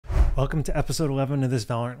Welcome to episode 11 of This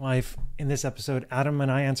Valorant Life. In this episode, Adam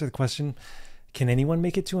and I answer the question, can anyone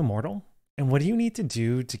make it to Immortal? And what do you need to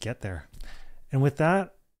do to get there? And with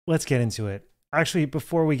that, let's get into it. Actually,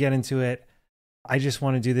 before we get into it, I just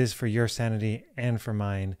want to do this for your sanity and for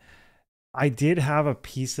mine. I did have a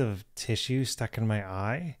piece of tissue stuck in my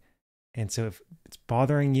eye. And so if it's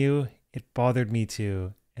bothering you, it bothered me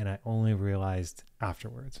too. And I only realized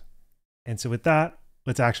afterwards. And so with that,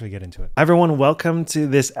 let's actually get into it. Hi everyone, welcome to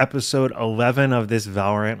this episode 11 of This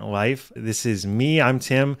Valorant Life. This is me, I'm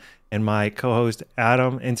Tim, and my co-host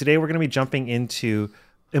Adam. And today we're going to be jumping into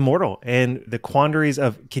Immortal and the quandaries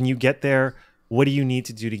of, can you get there? What do you need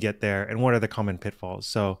to do to get there? And what are the common pitfalls?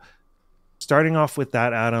 So starting off with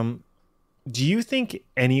that, Adam, do you think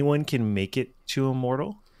anyone can make it to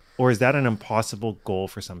Immortal? Or is that an impossible goal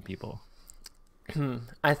for some people?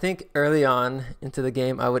 I think early on into the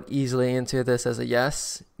game, I would easily answer this as a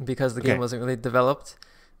yes, because the game wasn't really developed.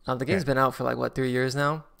 The game's been out for like, what, 3 years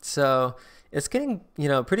now? So it's getting,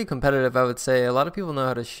 pretty competitive, I would say. A lot of people know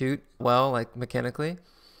how to shoot well, like mechanically.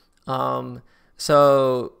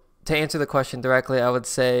 So to answer the question directly, I would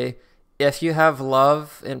say if you have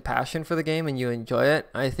love and passion for the game and you enjoy it,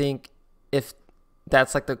 I think if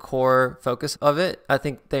that's like the core focus of it, I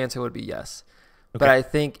think the answer would be yes. Okay. But I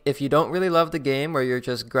think if you don't really love the game, or you're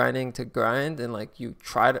just grinding to grind and like you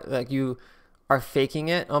try to, like you are faking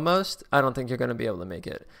it almost, I don't think you're going to be able to make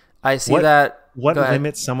it. I see that. What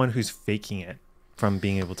limits someone who's faking it from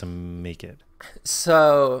being able to make it?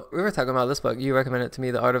 So we were talking about this book. You recommended it to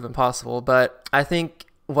me, The Art of Impossible. But I think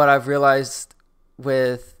what I've realized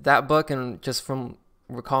with that book, and just from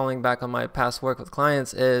recalling back on my past work with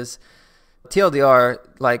clients, is TLDR,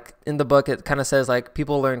 like in the book, it kind of says like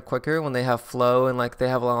people learn quicker when they have flow and like they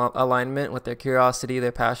have alignment with their curiosity,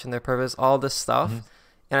 their passion, their purpose, all this stuff.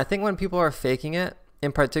 And I think when people are faking it,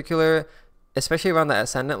 in particular, especially around the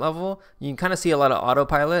Ascendant level, you can kind of see a lot of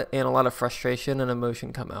autopilot and a lot of frustration and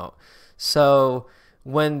emotion come out. So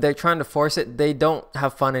when they're trying to force it, they don't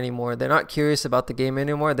have fun anymore. They're not curious about the game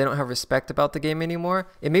anymore. They don't have respect about the game anymore.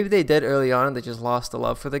 And maybe they did early on and they just lost the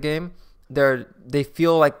love for the game. They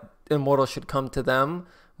feel like Immortal should come to them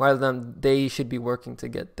rather than they should be working to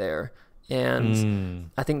get there. And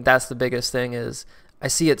I think that's the biggest thing. Is I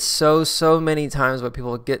see it so many times where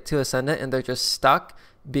people get to Ascendant and they're just stuck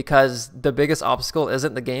because the biggest obstacle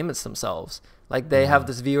isn't the game, it's themselves. Like they have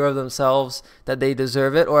this view of themselves that they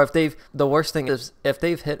deserve it, or the worst thing is if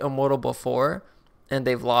they've hit Immortal before and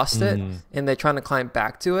they've lost it and they're trying to climb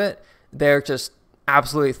back to it, they're just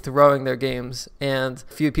absolutely throwing their games. And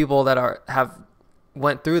a few people that have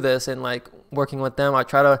went through this and like working with them,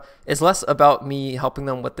 it's less about me helping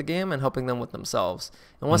them with the game and helping them with themselves.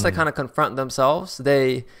 And once they kind of confront themselves,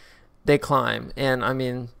 they climb. And I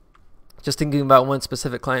mean, just thinking about one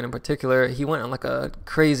specific client in particular, he went on like a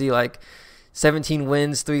crazy like 17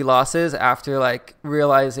 wins, 3 losses after like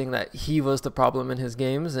realizing that he was the problem in his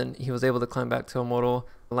games, and he was able to climb back to Immortal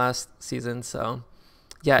last season. So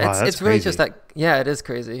yeah, wow, it's really just that. Yeah, it is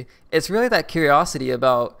crazy. It's really that curiosity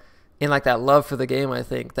about, and like that love for the game. I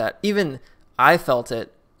think that even I felt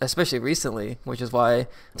it, especially recently, which is why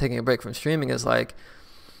taking a break from streaming is like,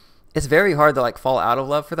 it's very hard to like fall out of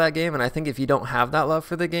love for that game. And I think if you don't have that love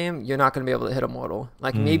for the game, you're not going to be able to hit Immortal.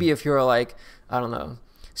 Like maybe if you're like, I don't know,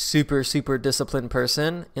 super disciplined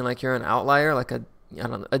person and like you're an outlier, like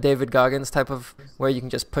a David Goggins type of, where you can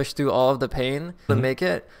just push through all of the pain to make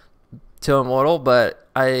it to Immortal. But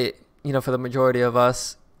for the majority of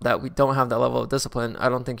us that we don't have that level of discipline, I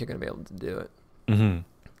don't think you're going to be able to do it.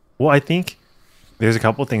 Well, I think there's a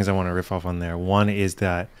couple of things I want to riff off on there. One is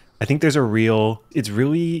that I think it's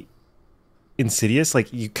really insidious.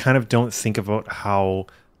 Like you kind of don't think about how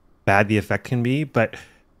bad the effect can be. But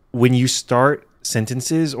when you start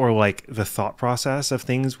sentences or like the thought process of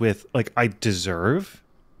things with like, I deserve,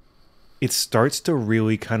 it starts to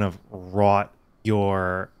really kind of rot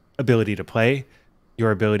your ability to play, your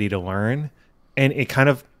ability to learn. And it kind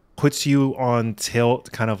of puts you on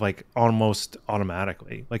tilt kind of like almost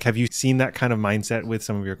automatically. Like, have you seen that kind of mindset with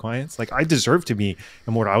some of your clients? Like, I deserve to be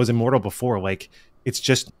Immortal. I was Immortal before. Like, it's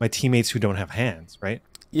just my teammates who don't have hands, right?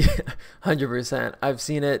 Yeah, 100%. I've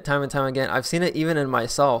seen it time and time again. I've seen it even in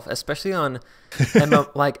myself, especially on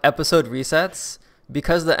like episode resets,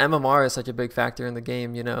 because the MMR is such a big factor in the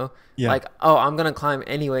game, Yeah. Like, oh, I'm going to climb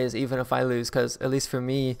anyways, even if I lose. Because at least for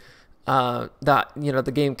me,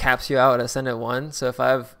 the game caps you out at Ascendant 1. So if I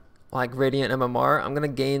have like Radiant MMR, I'm gonna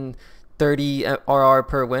gain 30 RR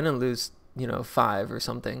per win and lose 5 or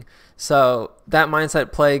something. So that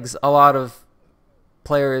mindset plagues a lot of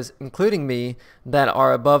players, including me, that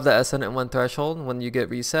are above the Ascendant 1 threshold when you get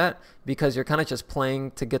reset, because you're kind of just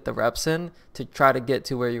playing to get the reps in to try to get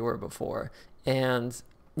to where you were before. And,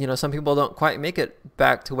 you know, some people don't quite make it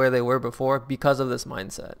back to where they were before because of this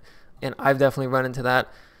mindset. And I've definitely run into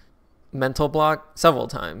that mental block several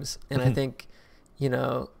times. And I think, you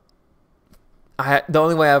know, the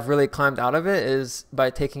only way I've really climbed out of it is by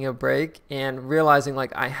taking a break and realizing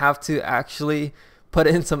like I have to actually put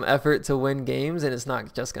in some effort to win games, and it's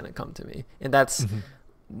not just going to come to me. And that's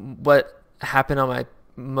what happened on my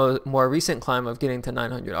more recent climb of getting to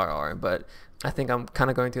 900 RR. But I think I'm kind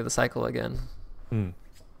of going through the cycle again.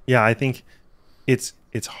 Yeah, I think it's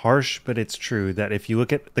harsh, but it's true that if you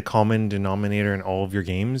look at the common denominator in all of your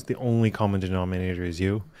games, the only common denominator is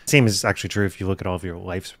you. Same is actually true if you look at all of your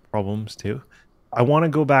life's problems too. I want to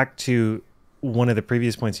go back to one of the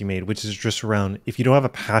previous points you made, which is just around if you don't have a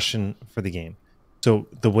passion for the game. So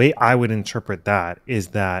the way I would interpret that is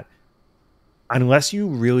that unless you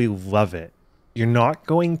really love it, you're not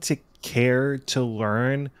going to care to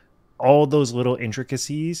learn all those little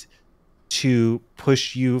intricacies to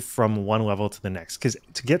push you from one level to the next. Because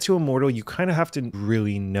to get to Immortal, you kind of have to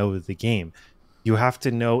really know the game. You have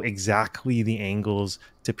to know exactly the angles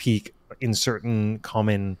to peek in certain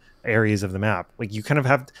common areas of the map. Like you kind of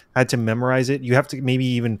had to memorize it. You have to maybe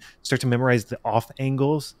even start to memorize the off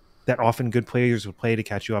angles that often good players would play to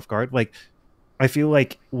catch you off guard. Like I feel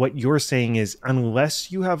like what you're saying is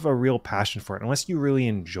unless you have a real passion for it, unless you really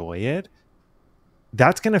enjoy it,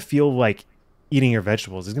 that's going to feel like eating your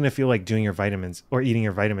vegetables. It's going to feel like doing your vitamins or eating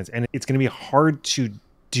your vitamins. And it's going to be hard to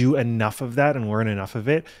do enough of that and learn enough of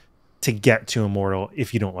it to get to Immortal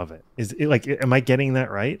if you don't love it. Is it like, am I getting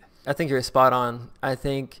that right? I think you're spot on. I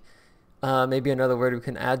think maybe another word we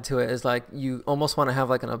can add to it is like you almost want to have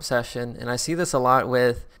like an obsession. And I see this a lot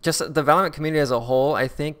with just the Valorant community as a whole. I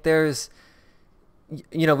think there's,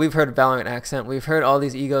 you know, we've heard Valorant accent, we've heard all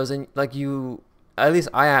these egos, and like at least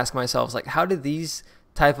I ask myself, like, how did these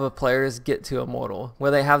type of players get to Immortal,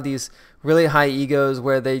 where they have these really high egos,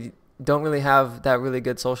 where they don't really have that really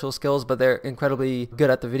good social skills, but they're incredibly good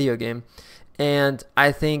at the video game? And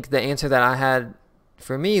I think the answer that I had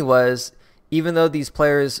for me was, even though these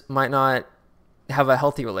players might not have a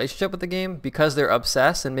healthy relationship with the game because they're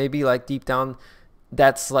obsessed, and maybe like deep down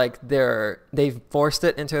that's like they've forced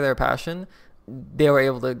it into their passion, they were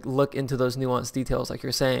able to look into those nuanced details like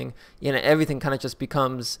you're saying, you know, everything kind of just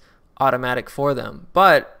becomes automatic for them.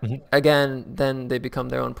 But again, then they become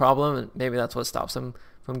their own problem, and maybe that's what stops them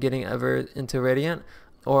from getting ever into Radiant,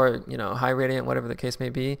 or, you know, high Radiant, whatever the case may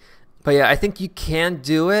be. But yeah, I think you can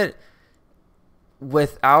do it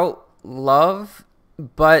without love,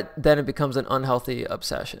 but then it becomes an unhealthy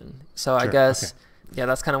obsession. So sure, I guess, yeah,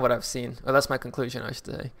 that's kind of what I've seen, or that's my conclusion, I should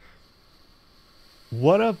say.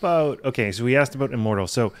 What about, okay, so we asked about Immortal.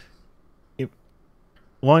 So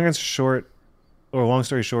long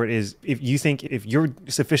story short is, if you think if you're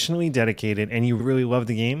sufficiently dedicated and you really love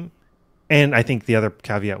the game, and I think the other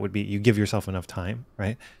caveat would be you give yourself enough time,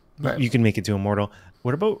 right? You can make it to Immortal.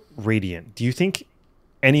 What about Radiant? Do you think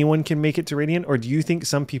anyone can make it to Radiant, or do you think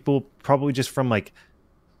some people probably just from like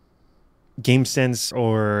game sense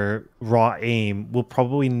or raw aim will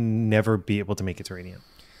probably never be able to make it to Radiant?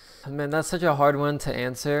 Man, that's such a hard one to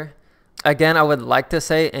answer. Again, I would like to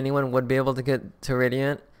say anyone would be able to get to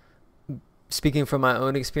Radiant, speaking from my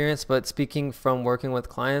own experience, but speaking from working with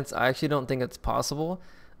clients, I actually don't think it's possible.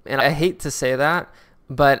 And I hate to say that,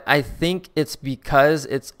 but I think it's because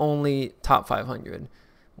it's only top 500.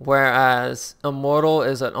 Whereas Immortal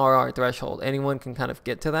is an RR threshold. Anyone can kind of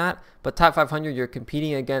get to that. But top 500, you're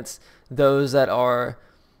competing against those that are,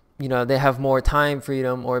 you know, they have more time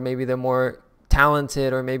freedom, or maybe they're more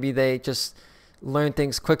talented, or maybe they just learn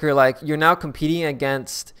things quicker. Like, you're now competing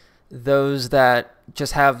against those that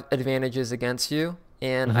just have advantages against you.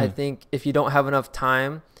 And I think if you don't have enough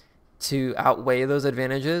time to outweigh those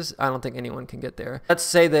advantages, I don't think anyone can get there. Let's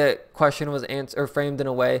say the question was answered or framed in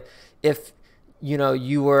a way, if, you know,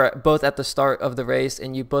 you were both at the start of the race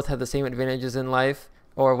and you both had the same advantages in life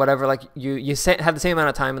or whatever, like you had the same amount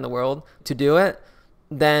of time in the world to do it,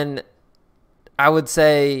 then I would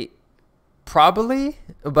say probably,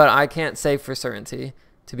 but I can't say for certainty,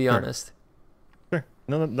 to be honest. Sure.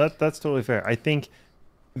 No, that's totally fair. I think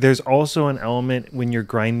there's also an element when you're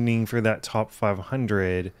grinding for that top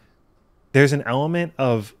 500, there's an element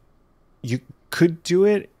of you could do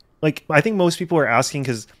it. Like, I think most people are asking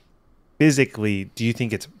because physically, do you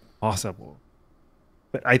think it's possible?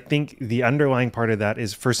 But I think the underlying part of that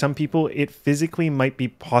is, for some people, it physically might be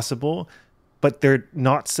possible, but they're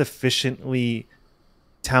not sufficiently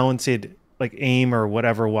talented, like aim or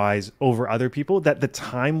whatever wise, over other people, that the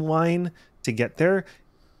timeline to get there,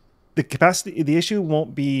 the issue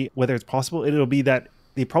won't be whether it's possible. It'll be that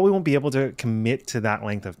they probably won't be able to commit to that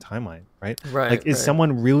length of timeline, right? Like, is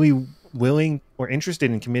someone really willing or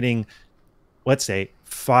interested in committing, let's say,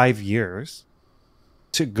 5 years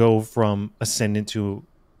to go from Ascendant to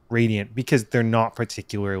Radiant, because they're not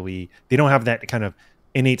particularly, they don't have that kind of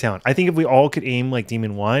innate talent. I think if we all could aim like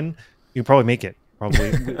Demon 1, you'd probably make it,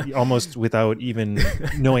 probably almost without even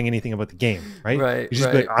knowing anything about the game, right? You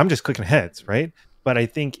just like, I'm just clicking heads, right? But I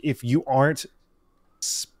think if you aren't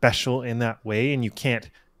special in that way and you can't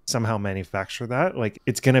somehow manufacture that, like,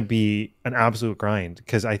 it's going to be an absolute grind.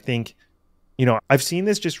 Because I think, you know, I've seen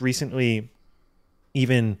this just recently,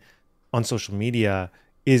 even on social media,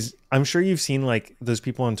 is I'm sure you've seen like those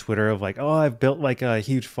people on Twitter of like, oh, I've built like a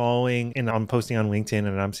huge following and I'm posting on LinkedIn,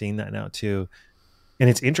 and I'm seeing that now too. And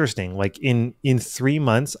it's interesting. Like in 3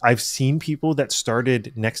 months, I've seen people that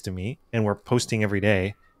started next to me and were posting every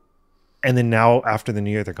day. And then now after the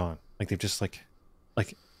new year, they're gone. Like they've just like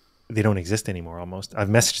they don't exist anymore almost. I've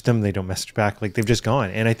messaged them, they don't message back. Like they've just gone.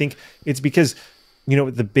 And I think it's because, you know,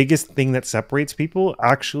 the biggest thing that separates people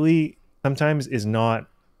actually sometimes is not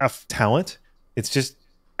talent. It's just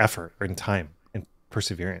effort and time and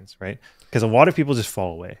perseverance, right? Because a lot of people just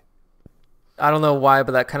fall away. I don't know why,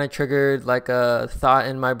 but that kind of triggered like a thought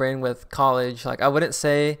in my brain with college. Like I wouldn't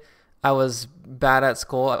say I was bad at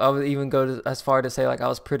school. I would even go as far to say like I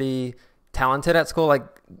was pretty talented at school, like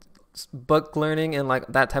book learning and like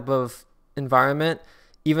that type of environment.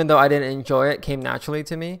 Even though I didn't enjoy it, came naturally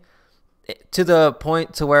to me, to the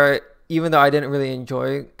point to where even though I didn't really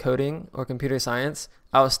enjoy coding or computer science,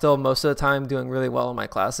 I was still most of the time doing really well in my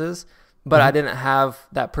classes, but I didn't have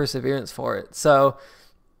that perseverance for it. So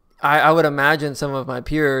I would imagine some of my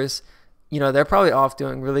peers, you know, they're probably off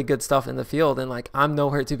doing really good stuff in the field, and like I'm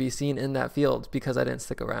nowhere to be seen in that field because I didn't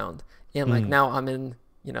stick around. And like now I'm in,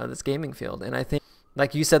 you know, this gaming field. And I think,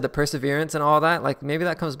 like you said, the perseverance and all that, like maybe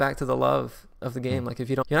that comes back to the love of the game. Like if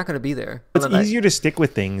you don't, you're not going to be there. It's easier to stick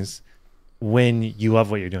with things when you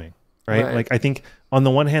love what you're doing. Right? Like I think on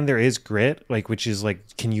the one hand there is grit, like, which is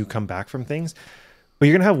like, can you come back from things? But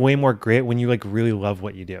you're gonna have way more grit when you like really love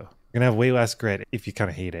what you do. You're gonna have way less grit if you kind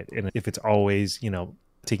of hate it, and if it's always, you know,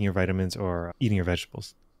 taking your vitamins or eating your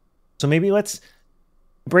vegetables. So maybe let's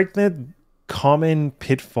break the common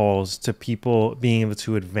pitfalls to people being able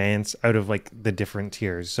to advance out of like the different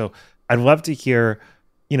tiers. So I'd love to hear,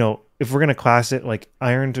 you know, if we're gonna class it like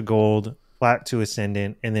Iron to Gold, Flat to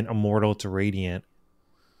Ascendant, and then Immortal to Radiant,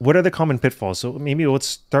 what are the common pitfalls? So maybe let's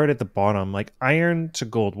start at the bottom, like Iron to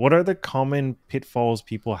Gold. What are the common pitfalls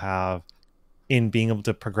people have in being able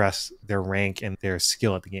to progress their rank and their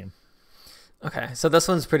skill at the game? Okay, so this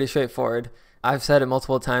one's pretty straightforward. I've said it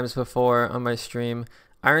multiple times before on my stream.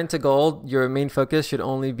 Iron to Gold, your main focus should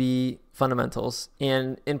only be fundamentals,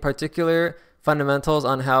 and in particular, fundamentals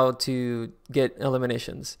on how to get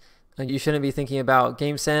eliminations. You shouldn't be thinking about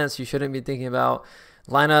game sense. You shouldn't be thinking about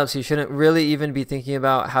lineups. You shouldn't really even be thinking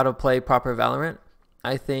about how to play proper Valorant.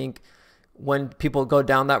 I think when people go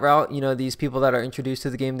down that route, you know, these people that are introduced to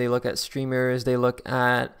the game, they look at streamers, they look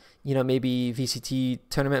at, you know, maybe VCT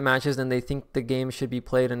tournament matches, and they think the game should be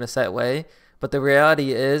played in a set way. But the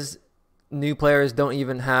reality is new players don't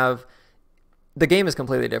even have, the game is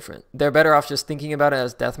completely different. They're better off just thinking about it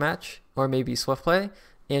as deathmatch or maybe swift play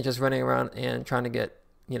and just running around and trying to get,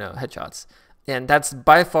 you know, headshots. And that's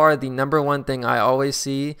by far the number one thing I always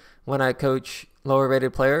see when I coach lower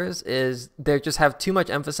rated players, is they just have too much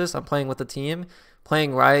emphasis on playing with the team,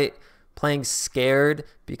 playing right, playing scared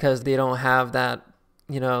because they don't have that,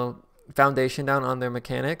 you know, foundation down on their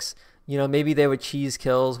mechanics. You know, maybe they would cheese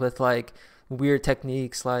kills with like weird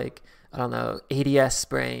techniques like, I don't know, ADS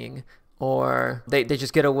spraying, or they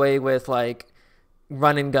just get away with like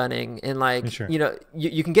run and gunning, and like, sure, you know,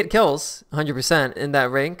 you can get kills 100% in that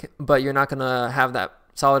rank, but you're not gonna have that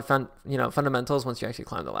solid fundamentals once you actually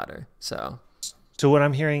climb the ladder. So what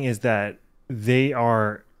I'm hearing is that they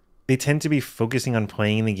tend to be focusing on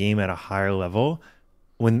playing the game at a higher level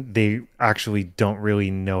when they actually don't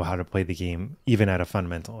really know how to play the game even at a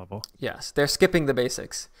fundamental level. Yes, they're skipping the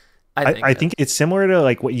basics. I think it's similar to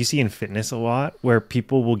like what you see in fitness a lot, where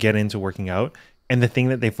people will get into working out and the thing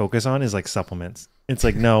that they focus on is like supplements. It's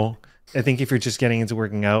like, no, I think if you're just getting into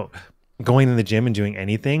working out, going to the gym and doing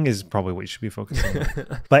anything is probably what you should be focusing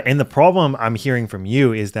on. And the problem I'm hearing from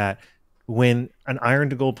you is that when an Iron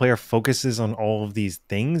to Gold player focuses on all of these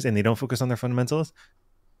things and they don't focus on their fundamentals,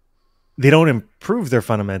 they don't improve their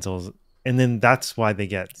fundamentals. And then that's why they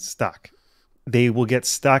get stuck. They will get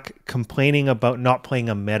stuck complaining about not playing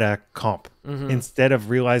a meta comp instead of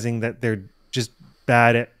realizing that they're just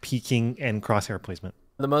bad at peeking and crosshair placement.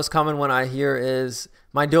 The most common one I hear is,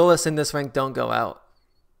 my duelists in this rank don't go out.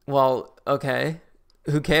 Well, okay,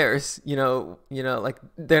 who cares? Like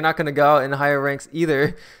they're not going to go out in higher ranks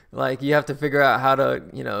either. Like you have to figure out how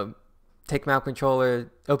to, take map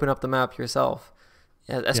controller, open up the map yourself.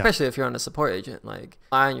 Yeah, especially if you're on a support agent, like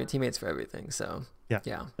rely on your teammates for everything. So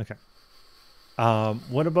yeah. Okay.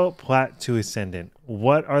 What about Plat to Ascendant?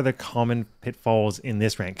 What are the common pitfalls in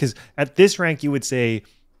this rank? Because at this rank, you would say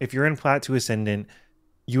if you're in Plat to Ascendant,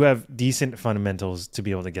 you have decent fundamentals to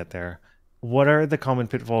be able to get there. What are the common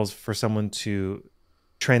pitfalls for someone to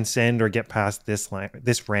transcend or get past this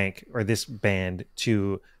rank or this band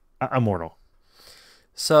to Immortal?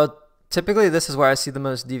 So typically, this is where I see the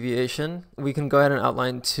most deviation. We can go ahead and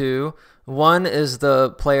outline two. One is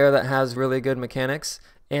the player that has really good mechanics,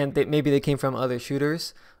 and maybe they came from other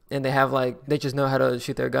shooters, and they just know how to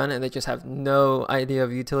shoot their gun, and they just have no idea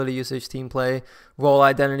of utility usage, team play, role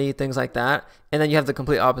identity, things like that. And then you have the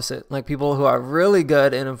complete opposite, like people who are really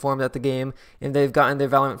good and informed at the game, and they've gotten their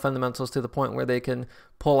Valorant fundamentals to the point where they can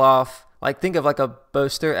pull off, like think of like a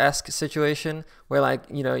Boaster-esque situation where like,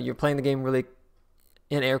 you're playing the game really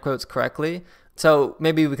in air quotes correctly. So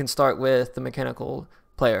maybe we can start with the mechanical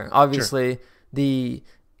player. Obviously, sure. The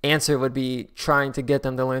answer would be trying to get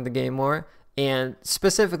them to learn the game more. And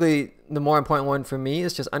specifically, the more important one for me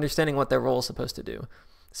is just understanding what their role is supposed to do.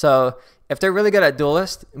 So if they're really good at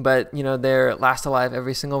duelist, but they're last alive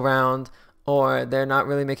every single round, or they're not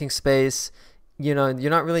really making space, you're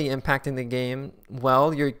not really impacting the game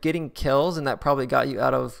well. You're getting kills, and that probably got you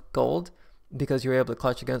out of gold because you were able to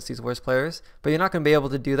clutch against these worst players, but you're not going to be able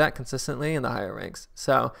to do that consistently in the higher ranks.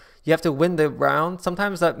 So you have to win the round.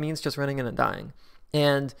 Sometimes that means just running in and dying.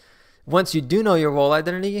 And once you do know your role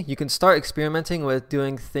identity, you can start experimenting with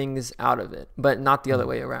doing things out of it, but not the other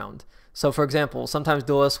way around. So for example, sometimes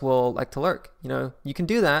duelists will like to lurk. You can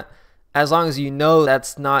do that as long as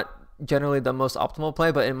that's not generally the most optimal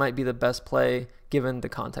play, but it might be the best play given the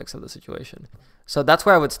context of the situation. So that's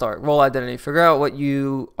where I would start. Role identity. Figure out what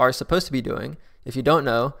you are supposed to be doing. If you don't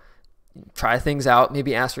know, try things out.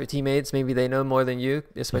 Maybe ask your teammates. Maybe they know more than you,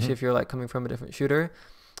 especially if you're like coming from a different shooter.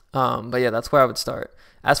 But yeah, that's where I would start.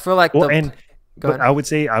 As for like I would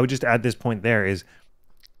say, I would just add this point there is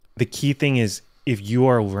the key thing is if you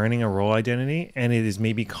are learning a role identity and it is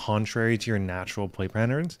maybe contrary to your natural play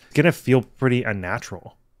patterns, it's going to feel pretty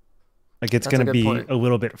unnatural. Like it's going to be a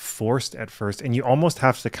little bit forced at first, and you almost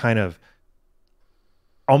have to kind of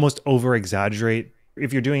almost over exaggerate.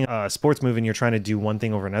 If you're doing a sports move and you're trying to do one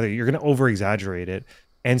thing over another, you're going to over exaggerate it.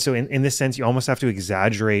 And so in this sense, you almost have to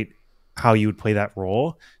exaggerate how you would play that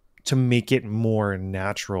role to make it more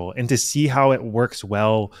natural and to see how it works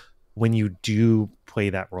well when you do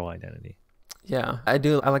play that role identity. Yeah, I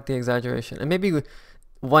do. I like the exaggeration. And maybe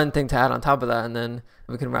one thing to add on top of that, and then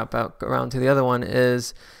we can wrap out around to the other one,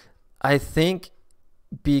 is I think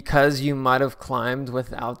because you might have climbed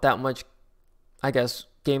without that much, I guess,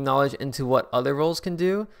 game knowledge into what other roles can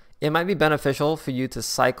do, it might be beneficial for you to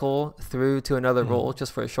cycle through to another role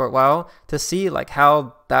just for a short while to see like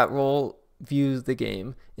how that role views the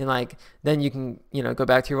game, and like then you can go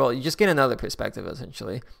back to your role. You just get another perspective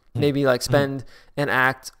essentially. Maybe like spend an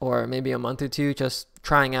act or maybe a month or two just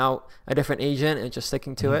trying out a different agent and just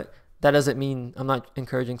sticking to it. That doesn't mean I'm not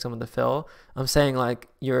encouraging someone to fill. I'm saying like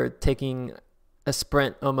you're taking a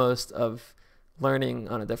sprint almost of learning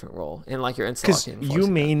on a different role, and like you're installing. Because you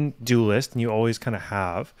main duelist and you always kind of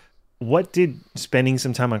have. What did spending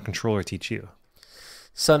some time on controller teach you?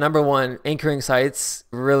 So number one, anchoring sights,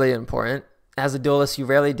 really important. As a duelist, you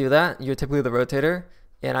rarely do that. You're typically the rotator.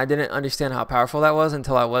 And I didn't understand how powerful that was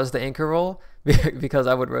until I was the anchor role, because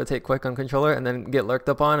I would rotate quick on controller and then get lurked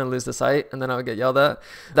up on and lose the sight, and then I would get yelled at.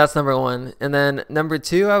 That's number one. And then number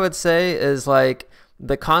two, I would say, is like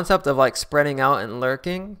the concept of like spreading out and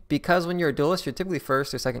lurking, because when you're a duelist, you're typically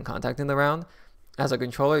first or second contact in the round. As a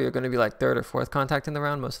controller, you're going to be like third or fourth contact in the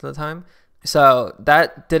round most of the time. So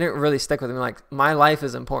that didn't really stick with me. Like my life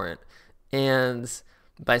is important. And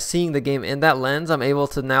by seeing the game in that lens, I'm able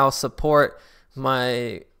to now support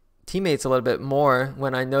my teammates a little bit more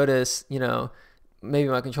when I notice, maybe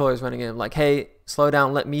my controller is running in like, hey, slow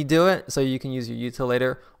down, let me do it so you can use your util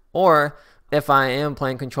later. Or if I am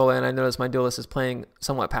playing controller and I notice my duelist is playing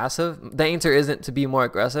somewhat passive, the answer isn't to be more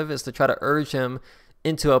aggressive, it's to try to urge him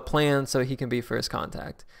into a plan so he can be first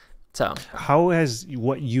contact. So how has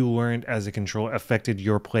what you learned as a controller affected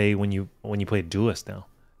your play when you play duelist now?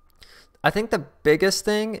 I think the biggest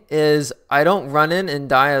thing is I don't run in and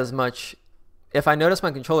die as much. If I notice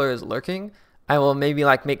my controller is lurking, I will maybe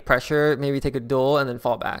like make pressure, maybe take a duel and then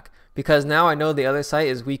fall back, because now I know the other side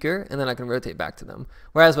is weaker and then I can rotate back to them.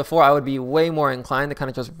 Whereas before I would be way more inclined to kind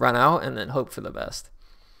of just run out and then hope for the best.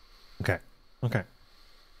 Okay. Okay.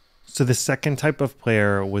 So the second type of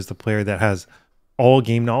player was the player that has all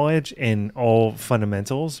game knowledge and all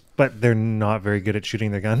fundamentals, but they're not very good at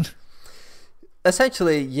shooting their gun.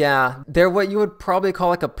 Essentially, yeah. They're what you would probably call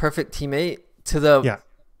like a perfect teammate to the Yeah.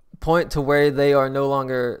 point to where they are no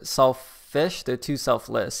longer selfish, they're too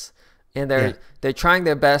selfless. And Yeah. they're trying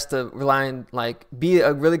their best to rely on like be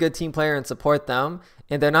a really good team player and support them,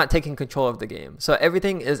 and they're not taking control of the game. So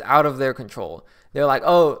everything is out of their control. They're like,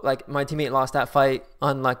 "Oh, like my teammate lost that fight,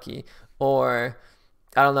 unlucky." Or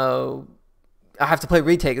I don't know, I have to play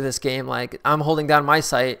retake this game, like I'm holding down my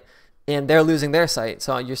site and they're losing their site.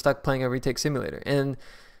 So you're stuck playing a retake simulator. And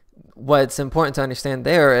what's important to understand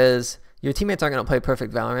there is your teammates aren't going to play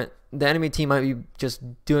perfect Valorant. The enemy team might be just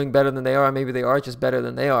doing better than they are, or maybe they are just better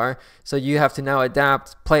than they are. So you have to now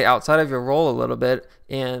adapt, play outside of your role a little bit,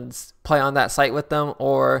 and play on that site with them,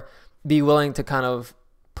 or be willing to kind of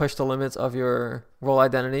push the limits of your role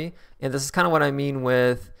identity. And this is kind of what I mean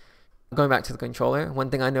with going back to the controller. One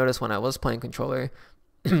thing I noticed when I was playing controller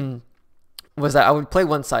was that I would play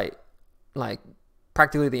one site like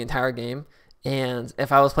practically the entire game. And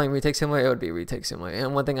if I was playing retake simulator, it would be retake simulator.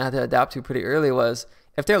 And one thing I had to adapt to pretty early was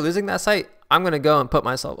if they're losing that site, I'm going to go and put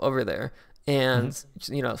myself over there and,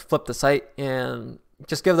 flip the site and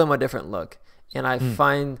just give them a different look. And I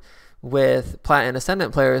find with Plat and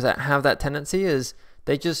Ascendant players that have that tendency is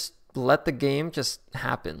they just let the game just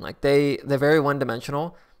happen. Like they're very one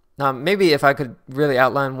dimensional. Maybe if I could really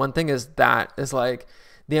outline one thing is like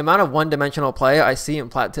the amount of one-dimensional play I see in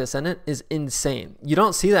Plat to Ascendant is insane. You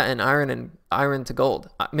don't see that in Iron and Iron to Gold.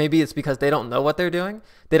 Maybe it's because they don't know what they're doing.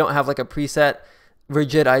 They don't have like a preset,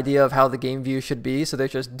 rigid idea of how the game view should be, so they're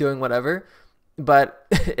just doing whatever. But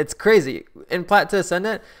it's crazy. In Plat to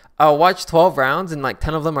Ascendant, I'll watch 12 rounds and like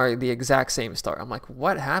 10 of them are the exact same start. I'm like,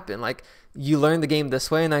 what happened? Like you learned the game this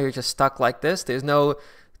way and now you're just stuck like this. There's no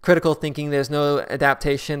critical thinking. There's no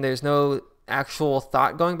adaptation. There's no actual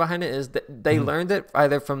thought going behind it. Is that they learned it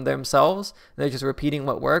either from themselves, they're just repeating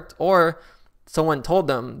what worked, or someone told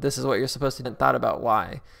them this is what you're supposed to do and thought about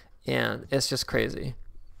why. And it's just crazy.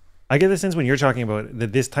 I get the sense when you're talking about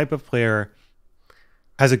that this type of player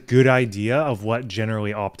has a good idea of what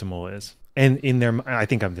generally optimal is. And in their, I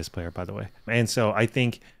think I'm this player, by the way. And so I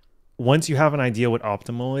think once you have an idea what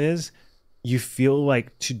optimal is, you feel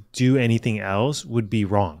like to do anything else would be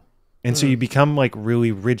wrong. And so you become like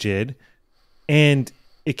really rigid. And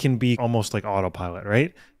it can be almost like autopilot,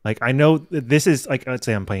 right? Like I know that this is like, let's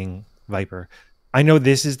say I'm playing Viper. I know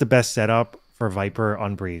this is the best setup for Viper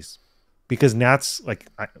on Breeze because Nats, like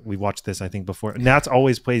we watched this, I think before, Nats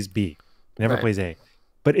always plays B, never plays A.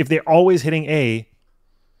 But if they're always hitting A,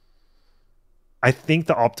 I think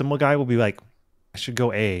the optimal guy will be like, I should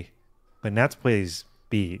go A, but Nats plays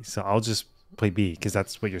B. So I'll just play B because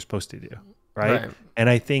that's what you're supposed to do, right? And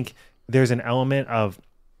I think there's an element of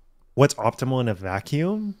what's optimal in a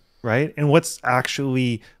vacuum, right? And what's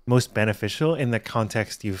actually most beneficial in the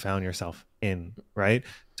context you found yourself in, right?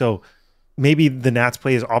 So maybe the Nats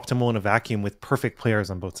play is optimal in a vacuum with perfect players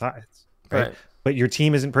on both sides, right? But your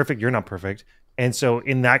team isn't perfect, you're not perfect. And so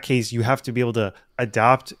in that case, you have to be able to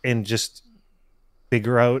adapt and just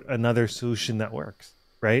figure out another solution that works,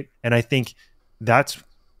 right? And I think that's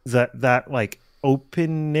that like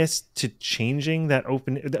openness to changing, that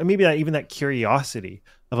maybe that even that curiosity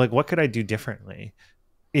of like, what could I do differently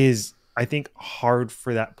is, I think, hard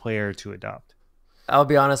for that player to adopt. I'll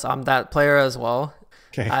be honest, I'm that player as well.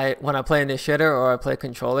 Okay. When I play initiator or I play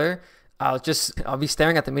controller, I'll be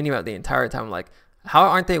staring at the minimap the entire time. Like, how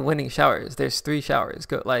aren't they winning showers? There's 3 showers.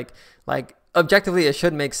 Go like objectively, it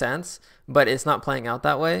should make sense, but it's not playing out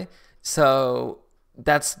that way. So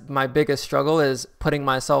that's my biggest struggle is putting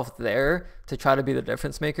myself there to try to be the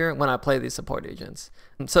difference maker when I play these support agents.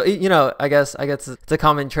 So, I guess it's a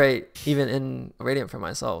common trait even in Radiant for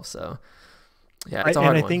myself. So yeah, it's a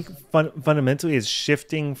hard one. I think fundamentally is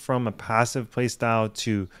shifting from a passive playstyle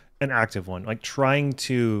to an active one, like trying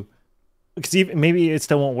to, because maybe it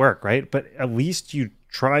still won't work, right? But at least you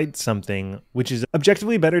tried something, which is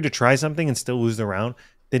objectively better to try something and still lose the round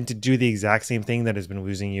than to do the exact same thing that has been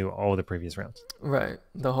losing you all the previous rounds. Right.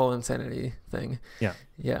 The whole insanity thing. Yeah.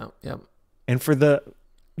 Yeah. Yeah. And for the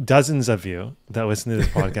dozens of you that listen to this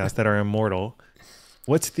podcast that are immortal,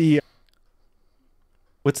 what's the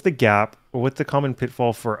gap or what's the common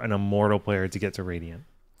pitfall for an immortal player to get to Radiant?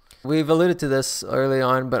 We've alluded to this early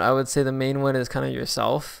on, but I would say the main one is kind of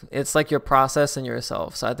yourself. It's like your process and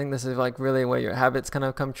yourself. So I think this is like really where your habits kind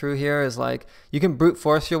of come true here is like you can brute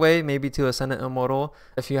force your way maybe to Ascendant Immortal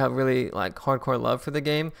if you have really like hardcore love for the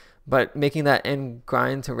game, but making that end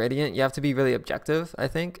grind to Radiant, you have to be really objective, I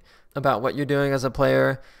think, about what you're doing as a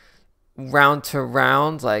player round to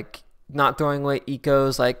round. Like not throwing away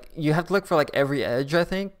ecos. Like you have to look for like every edge, I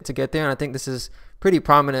think, to get there. And I think this is pretty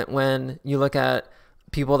prominent when you look at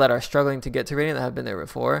people that are struggling to get to Radiant that have been there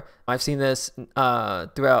before. I've seen this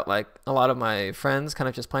throughout like a lot of my friends kind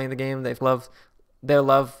of just playing the game. Their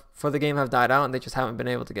love for the game have died out and they just haven't been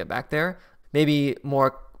able to get back there. Maybe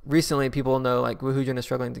more recently people know like Woohoojin is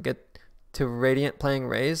struggling to get to Radiant playing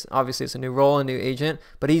Raze. Obviously it's a new role, a new agent,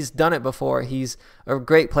 but he's done it before. He's a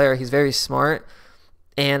great player. He's very smart.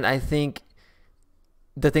 And I think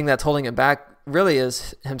the thing that's holding him back really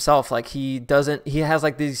is himself. Like he has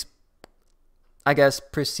like these, I guess,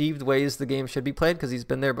 perceived ways the game should be played because he's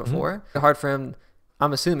been there before. Hard for him,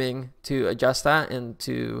 I'm assuming, to adjust that and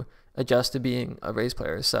to adjust to being a Raze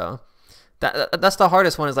player. So that's the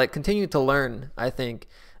hardest one, is like continue to learn, I think,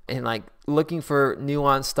 and like looking for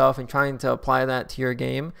nuanced stuff and trying to apply that to your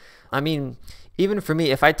game. I mean, even for me,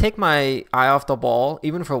 if I take my eye off the ball,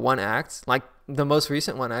 even for one act, like the most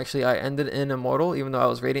recent one, actually, I ended in Immortal, even though I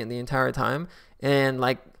was Radiant the entire time. And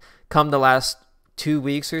like come the last 2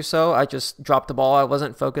 weeks or so, I just dropped the ball. I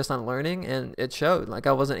wasn't focused on learning, and it showed. Like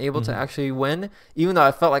I wasn't able to actually win, even though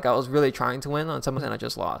I felt like I was really trying to win on something, and I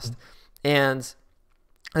just lost. And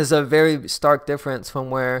there's a very stark difference from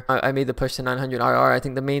where I made the push to 900 IR. I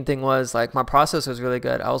think the main thing was like my process was really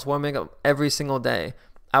good. I was warming up every single day.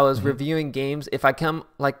 I was reviewing games. If I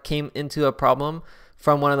came into a problem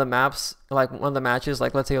from one of the maps, like one of the matches,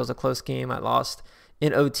 like let's say it was a close game, I lost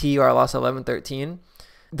in OT or I lost 11-13,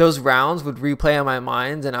 those rounds would replay on my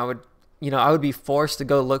mind, and I would be forced to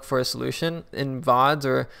go look for a solution in VODs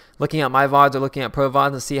or looking at my VODs or looking at pro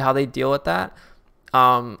VODs and see how they deal with that.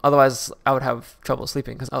 Otherwise I would have trouble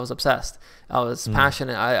sleeping because I was obsessed. I was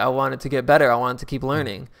passionate. I wanted to get better. I wanted to keep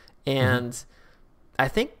learning. And I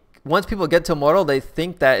think once people get to Immortal, they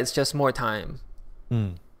think that it's just more time.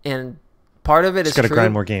 And part of it is just gotta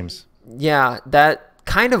grind more games. Yeah, that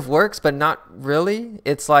kind of works, but not really.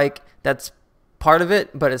 It's like that's part of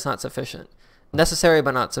it, but it's not sufficient. Necessary,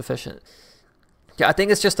 but not sufficient. Yeah, I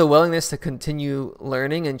think it's just a willingness to continue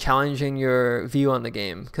learning and challenging your view on the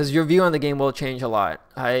game, because your view on the game will change a lot.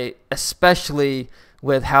 Especially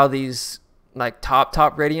with how these like top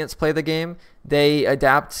Radiants play the game, they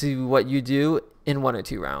adapt to what you do in 1 or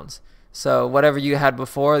 2 rounds. So whatever you had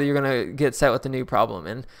before, you're gonna get set with a new problem.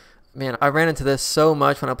 And man, I ran into this so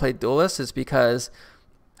much when I played Duelist, is because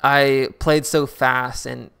I played so fast,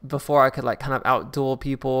 and before I could like kind of out duel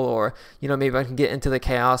people, or maybe I can get into the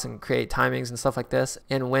chaos and create timings and stuff like this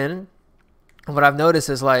and win. And what I've noticed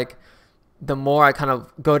is like the more I kind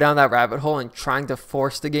of go down that rabbit hole and trying to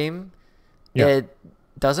force the game, it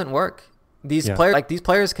doesn't work. These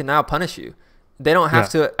players can now punish you. They don't have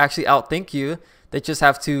to actually outthink you. They just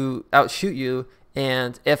have to outshoot you.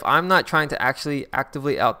 And if I'm not trying to actually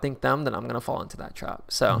actively outthink them, then I'm gonna fall into that trap.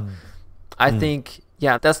 So I think,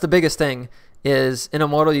 yeah, that's the biggest thing, is in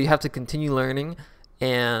Immortal you have to continue learning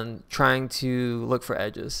and trying to look for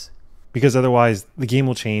edges. Because otherwise the game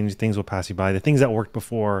will change, things will pass you by. The things that worked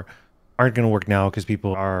before aren't going to work now because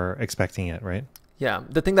people are expecting it, right? Yeah,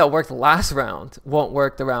 the thing that worked last round won't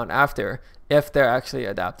work the round after if they're actually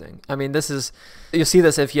adapting. I mean, you'll see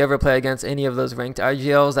this if you ever play against any of those ranked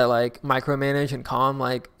IGLs that like micromanage and calm.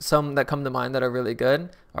 Like some that come to mind that are really good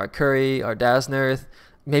are Curry, or Daznarth,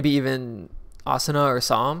 maybe even Asuna or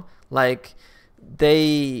Psalm. Like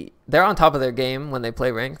they're on top of their game when they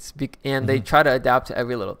play ranked, and they try to adapt to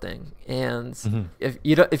every little thing. And if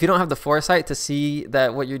you don't have the foresight to see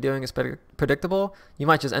that what you're doing is predictable, you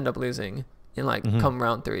might just end up losing in like come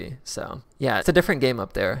round 3. So yeah, it's a different game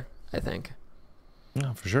up there, I think.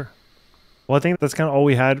 Yeah, for sure. Well, I think that's kind of all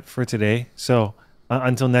we had for today. So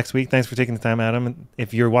until next week, thanks for taking the time, Adam.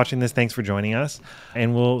 If you're watching this, thanks for joining us,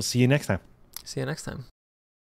 and we'll see you next time. See you next time.